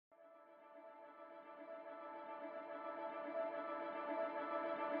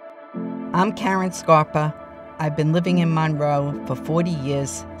I'm Karen Scarpa. I've been living in Monroe for 40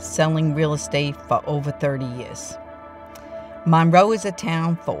 years, selling real estate for over 30 years. Monroe is a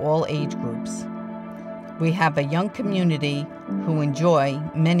town for all age groups. We have a young community who enjoy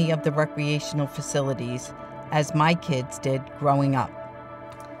many of the recreational facilities, as my kids did growing up.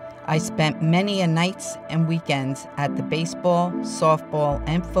 I spent many a nights and weekends at the baseball, softball,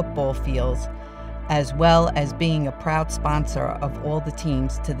 and football fields, as well as being a proud sponsor of all the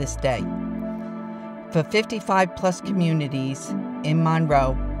teams to this day. For 55 plus communities in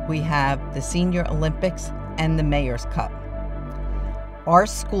Monroe, we have the Senior Olympics and the Mayor's Cup. Our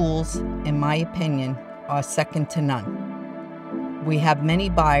schools, in my opinion, are second to none. We have many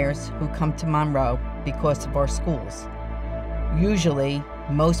buyers who come to Monroe because of our schools. Usually,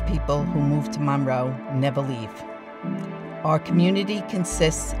 most people who move to Monroe never leave. Our community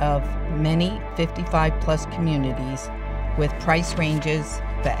consists of many 55 plus communities with price ranges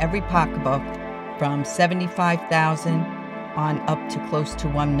for every pocketbook from $75,000 on up to close to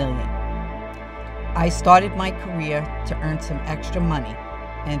 $1 million. I started my career to earn some extra money,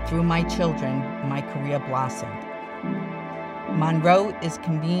 and through my children, my career blossomed. Monroe is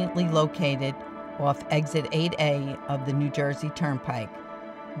conveniently located off exit 8A of the New Jersey Turnpike,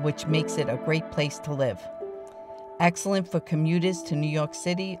 which makes it a great place to live. Excellent for commuters to New York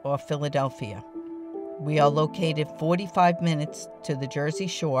City or Philadelphia. We are located 45 minutes to the Jersey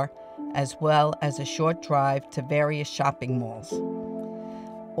Shore, as well as a short drive to various shopping malls.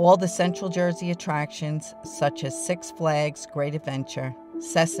 All the Central Jersey attractions, such as Six Flags Great Adventure,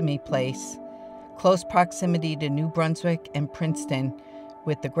 Sesame Place, close proximity to New Brunswick and Princeton,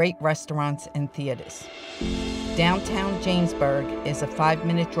 with the great restaurants and theaters. Downtown Jamesburg is a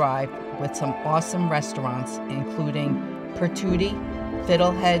 5-minute drive with some awesome restaurants, including Pertutti,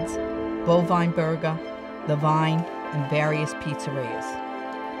 Fiddleheads, Bovine Burger, The Vine, and various pizzerias.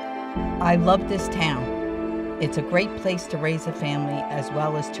 I love this town. It's a great place to raise a family as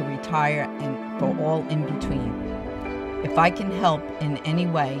well as to retire and for all in between. If I can help in any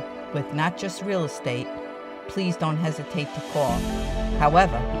way with not just real estate, please don't hesitate to call.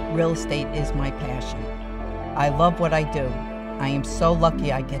 However, real estate is my passion. I love what I do. I am so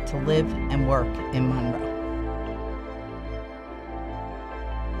lucky I get to live and work in Monroe.